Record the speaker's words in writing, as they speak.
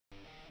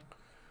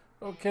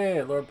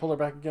Okay, Lord Puller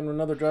back again with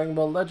another Dragon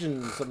Ball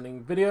Legends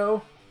summoning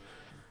video.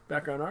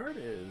 Background art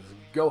is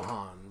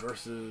Gohan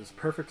versus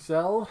Perfect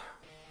Cell.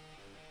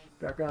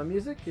 Background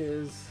music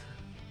is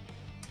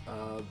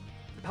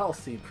Palace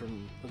Seed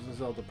from Legend of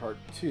Zelda Part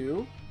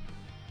 2.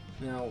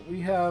 Now,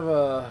 we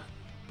have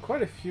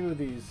quite a few of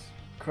these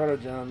Chrono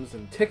Gems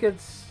and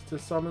tickets to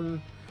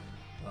summon.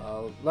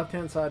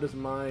 Left-hand side is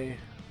my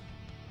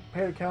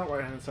paid account,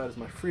 right-hand side is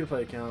my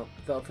free-to-play account.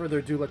 Without further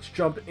ado, let's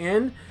jump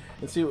in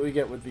and see what we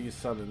get with these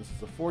summons.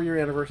 It's a 4-year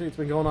anniversary. It's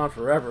been going on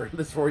forever,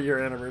 this 4-year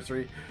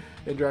anniversary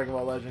in Dragon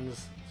Ball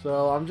Legends.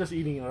 So I'm just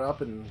eating it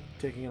up and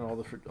taking in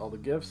all the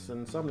gifts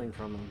and summoning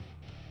from them.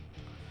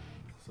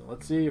 So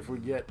let's see if we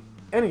get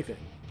anything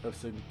of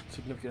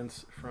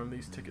significance from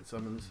these ticket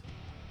summons.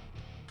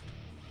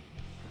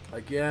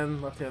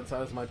 Again, left-hand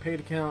side is my paid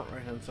account,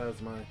 right-hand side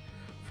is my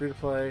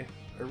free-to-play.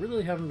 I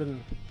really haven't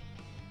been...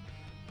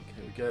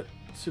 Okay, we get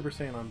Super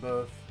Saiyan on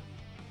both.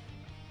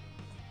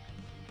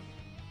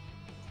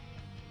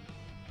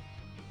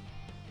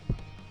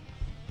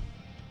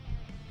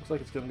 Looks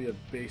like it's going to be a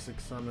basic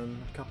summon.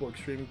 A couple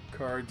extreme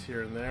cards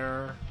here and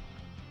there.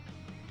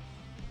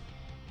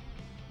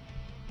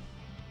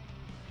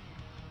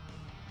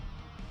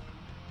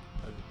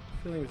 I'm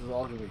feeling this is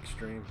all going to be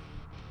extreme.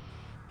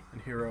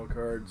 And hero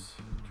cards.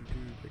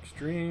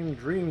 Extreme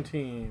Dream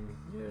Team.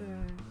 Yay!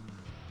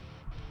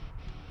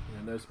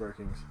 Yeah, no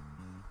sparkings.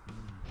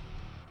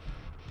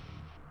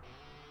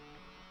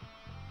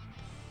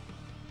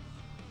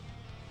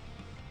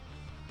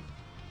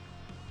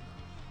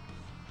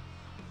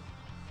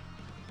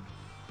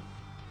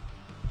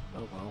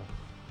 Oh well.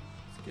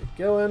 Let's get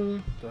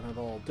going. Don't have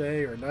all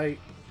day or night.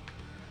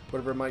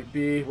 Whatever it might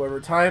be,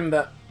 whatever time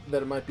that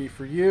it might be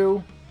for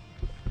you.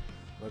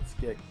 Let's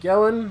get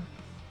going.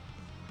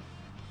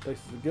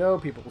 Places to go,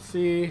 people to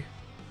see,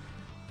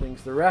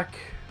 things to wreck.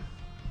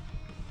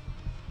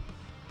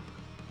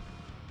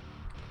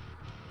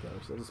 Got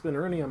ourselves a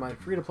Spinneroonie on my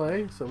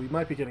free-to-play, so we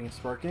might be getting a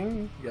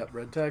Sparking. Yep,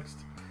 red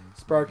text.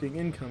 Sparking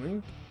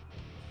incoming.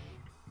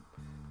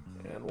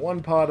 And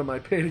one pod on my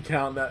paid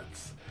account,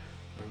 that's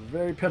a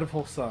very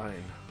pitiful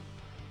sign.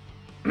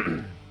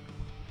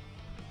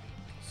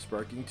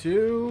 Sparking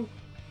 2.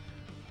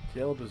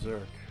 Gale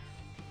Berserk.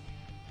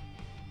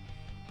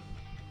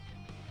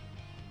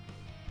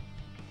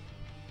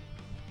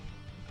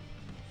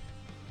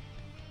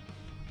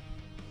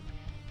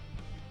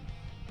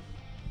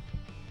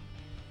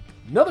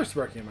 Another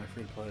Sparking on my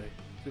free-to-play.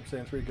 Super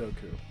Saiyan 3 Goku.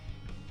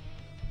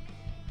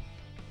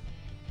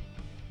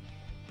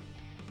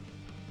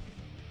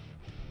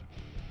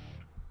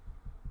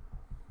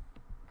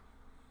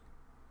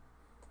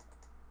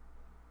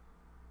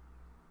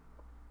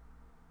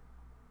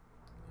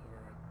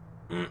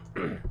 Alright.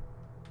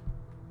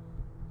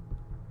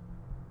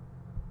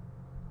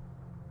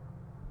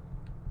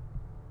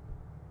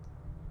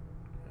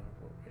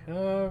 What we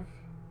have.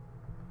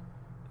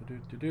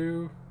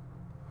 Do-do-do-do.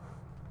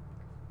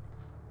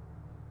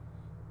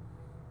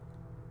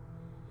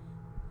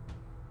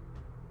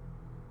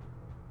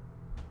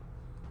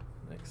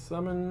 Next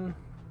summon.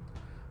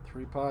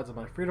 3 pods of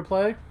my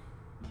free-to-play.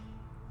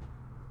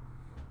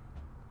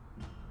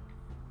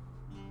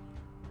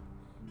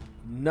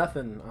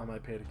 Nothing on my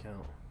paid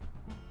account.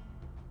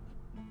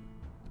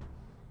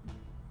 At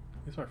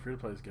least my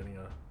free-to-play is getting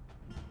a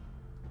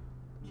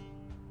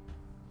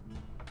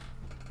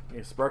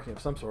sparking of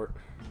some sort.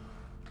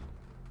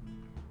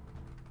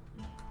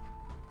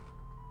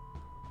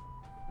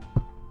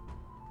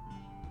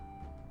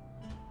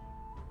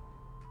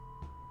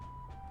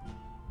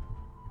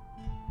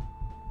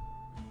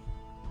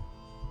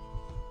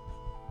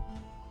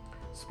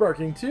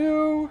 Sparking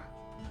 2,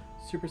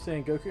 Super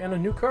Saiyan Goku, and a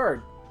new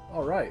card.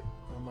 Alright,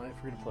 on my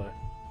free-to-play.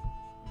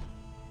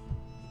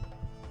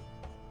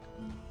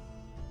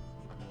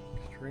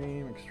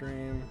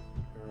 Extreme,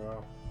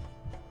 hero.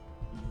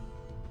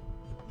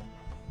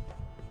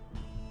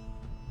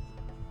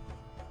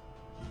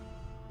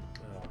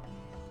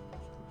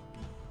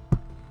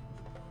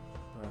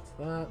 That's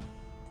that.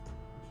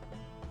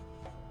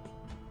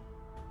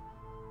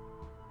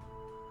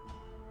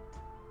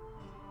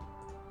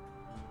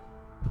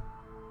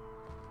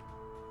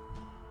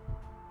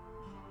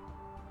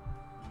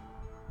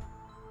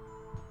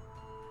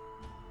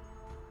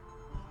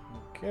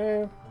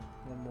 Okay,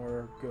 one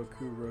more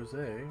Goku Rose.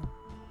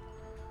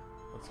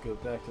 Let's go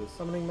back to the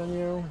summoning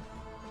menu.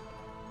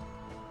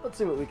 Let's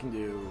see what we can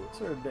do. What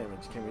sort of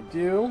damage can we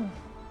do?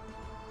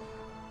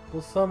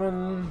 We'll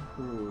summon...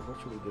 Ooh, what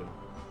should we do?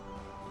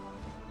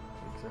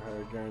 Stakes are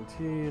higher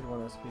guaranteed,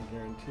 1 SP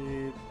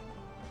guaranteed,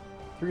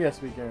 3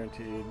 SP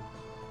guaranteed.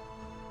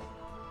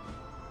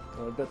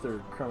 Oh, I bet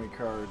they're crummy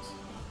cards.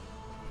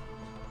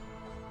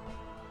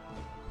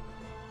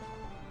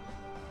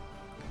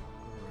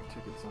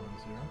 Ticket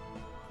summons here.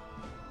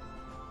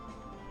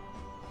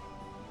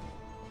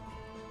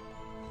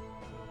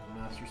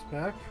 Masters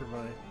pack for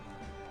my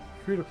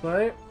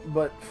free-to-play,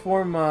 but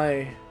for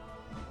my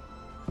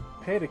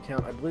paid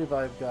account, I believe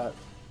I've got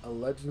a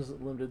Legends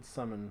Limited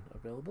summon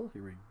available.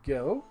 Here we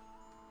go.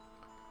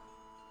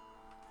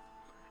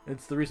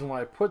 It's the reason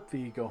why I put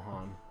the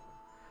Gohan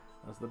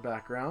as the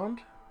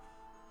background.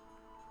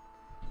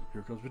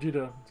 Here comes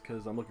Vegeta. It's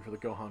because I'm looking for the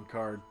Gohan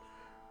card.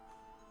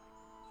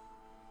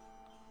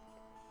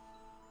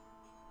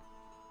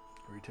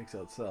 Where he takes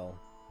out Cell.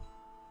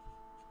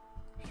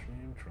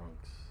 Extreme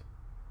Trunks.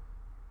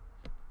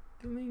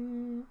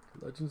 Ding!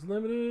 Legends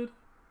Limited.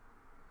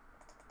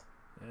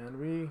 And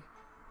we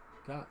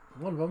got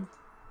one of them.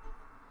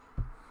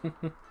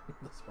 The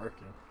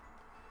Sparking.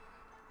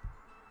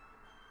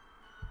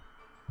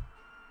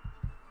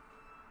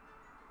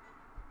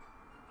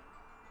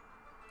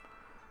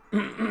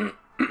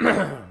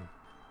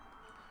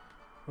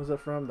 What was that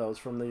from? That was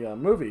from the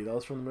movie. That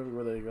was from the movie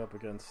where they go up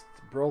against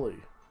Broly.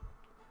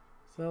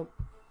 So,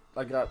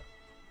 I got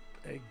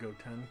a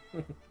Goten.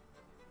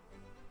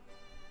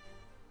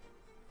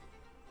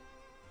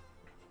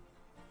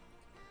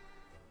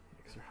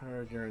 Extra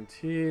higher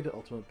guaranteed.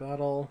 Ultimate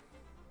battle.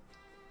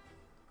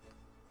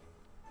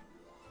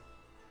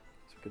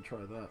 So we could try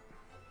that.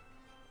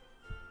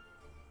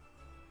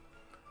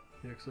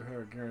 The extra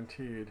higher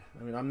guaranteed.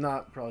 I mean, I'm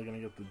not probably going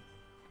to get the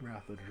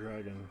Wrath of the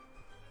Dragon.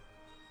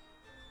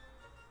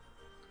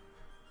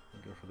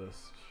 I'll go for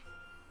this.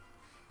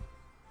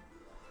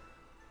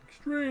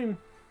 Extreme!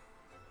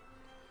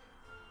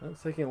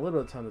 That's taking a little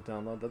bit of time to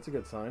download. That's a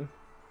good sign.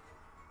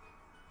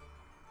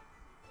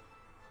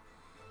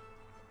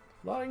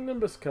 Flying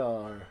Nimbus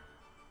car.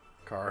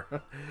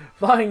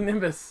 Flying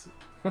Nimbus!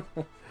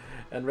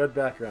 And red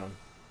background.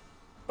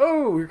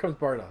 Oh, here comes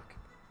Bardock.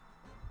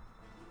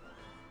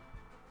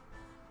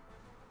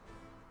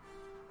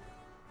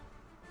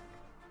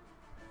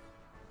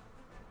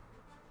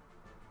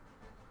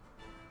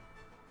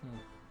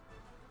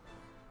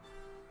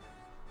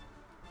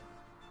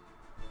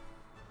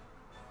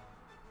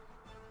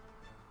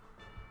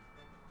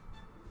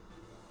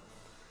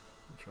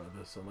 Try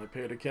this on my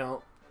paid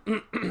account.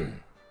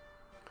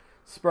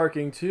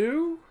 Sparking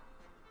 2.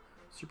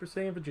 Super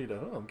Saiyan Vegeta.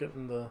 Oh, I'm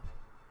getting the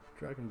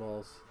Dragon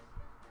Balls.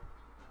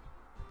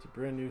 It's a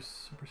brand new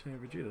Super Saiyan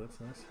Vegeta. That's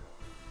nice.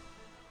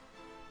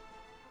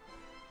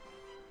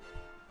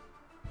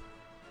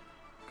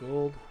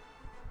 Gold.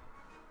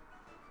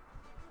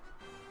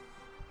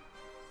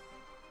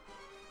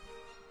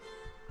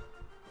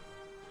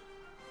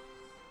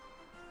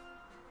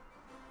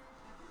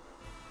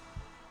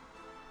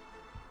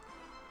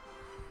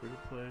 Free to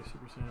play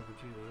Super Saiyan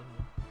Vegeta.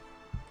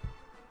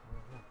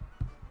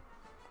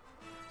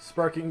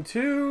 Sparking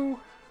 2.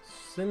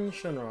 Sin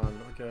Shenron.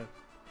 Okay.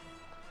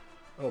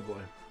 Oh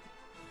boy.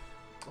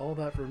 All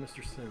that for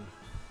Mr. Sin.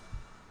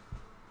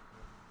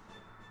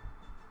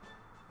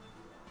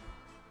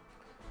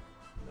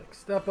 Next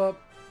step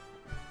up.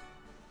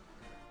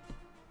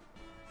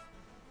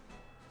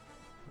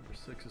 Number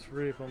 6 is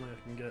free. If only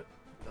I can get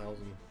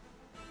 1,000.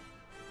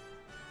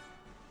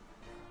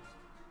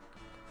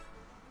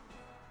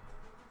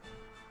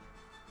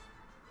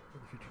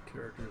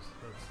 Characters.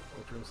 That's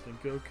Ultra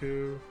Instinct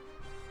Goku.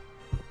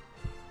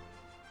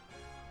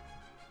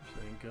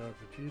 Saying God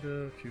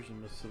Vegeta,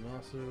 Fusion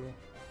Misamasu,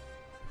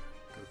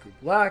 Goku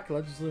Black,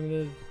 Legends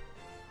Limited.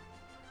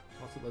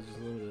 Also Legends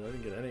Limited. I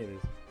didn't get any of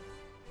these.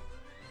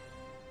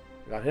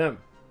 Got him.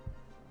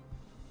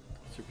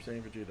 Super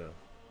Saiyan Vegeta.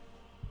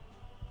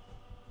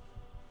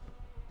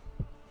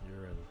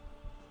 You're in.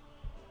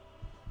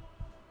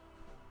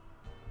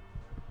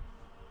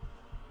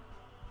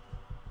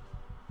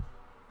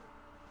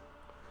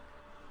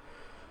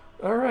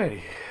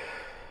 Alrighty.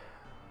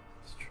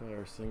 Let's try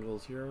our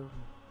singles here.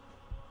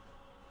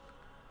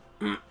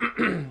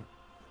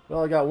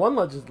 Well, I got one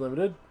Legends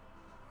Limited.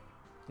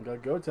 I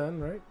got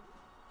Goten, right?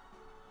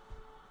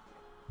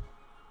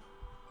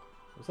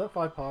 Was that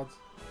 5 pods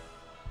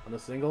on a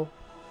single?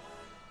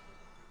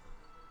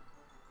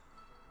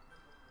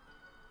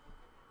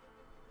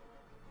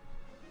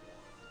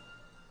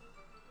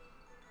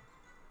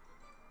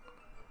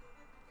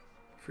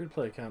 Free to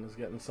play account is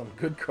getting some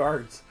good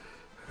cards.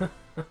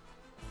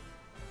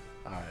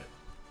 Alright.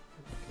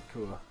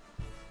 Cool.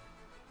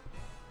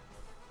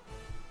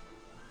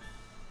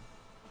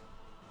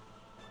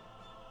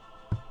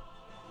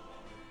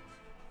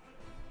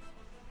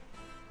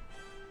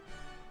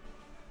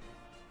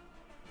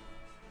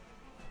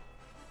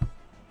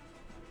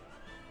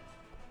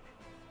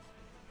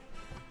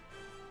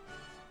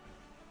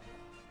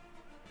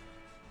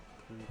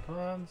 3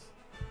 pawns.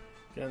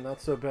 Again,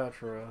 not so bad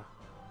for a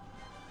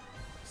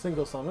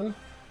single summon.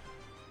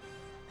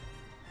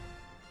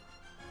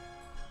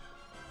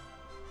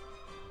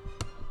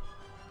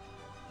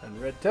 And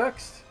red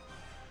text.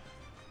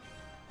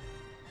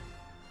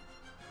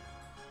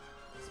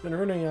 It's been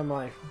running on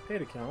my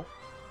paid account.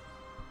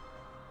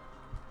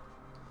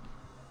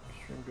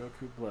 Extreme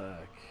Goku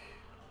Black.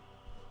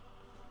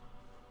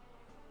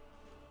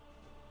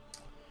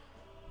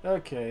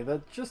 Okay,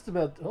 that's just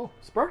about... Oh,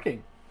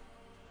 Sparking!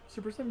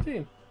 Super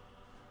 17.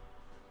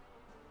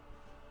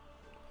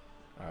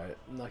 Alright,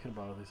 I'm not going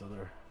to bother these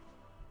other...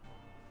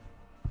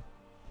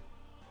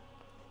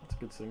 That's a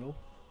good single.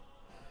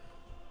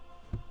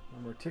 No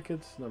more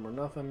tickets, no more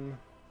nothing.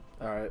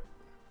 Alright.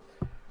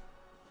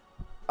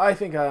 I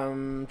think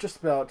I'm just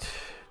about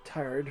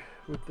tired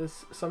with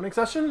this summoning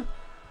session.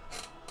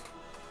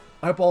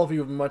 I hope all of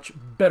you have much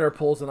better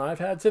pulls than I've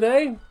had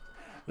today.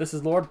 This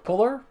is Lord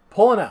Puller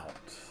pulling out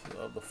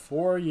of the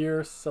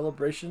 4-year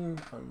celebration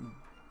on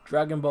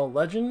Dragonball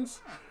Legends,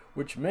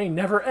 which may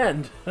never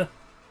end.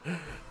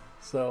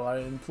 So I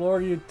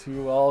implore you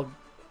to all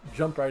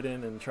jump right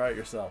in and try it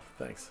yourself.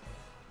 Thanks.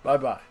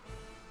 Bye-bye.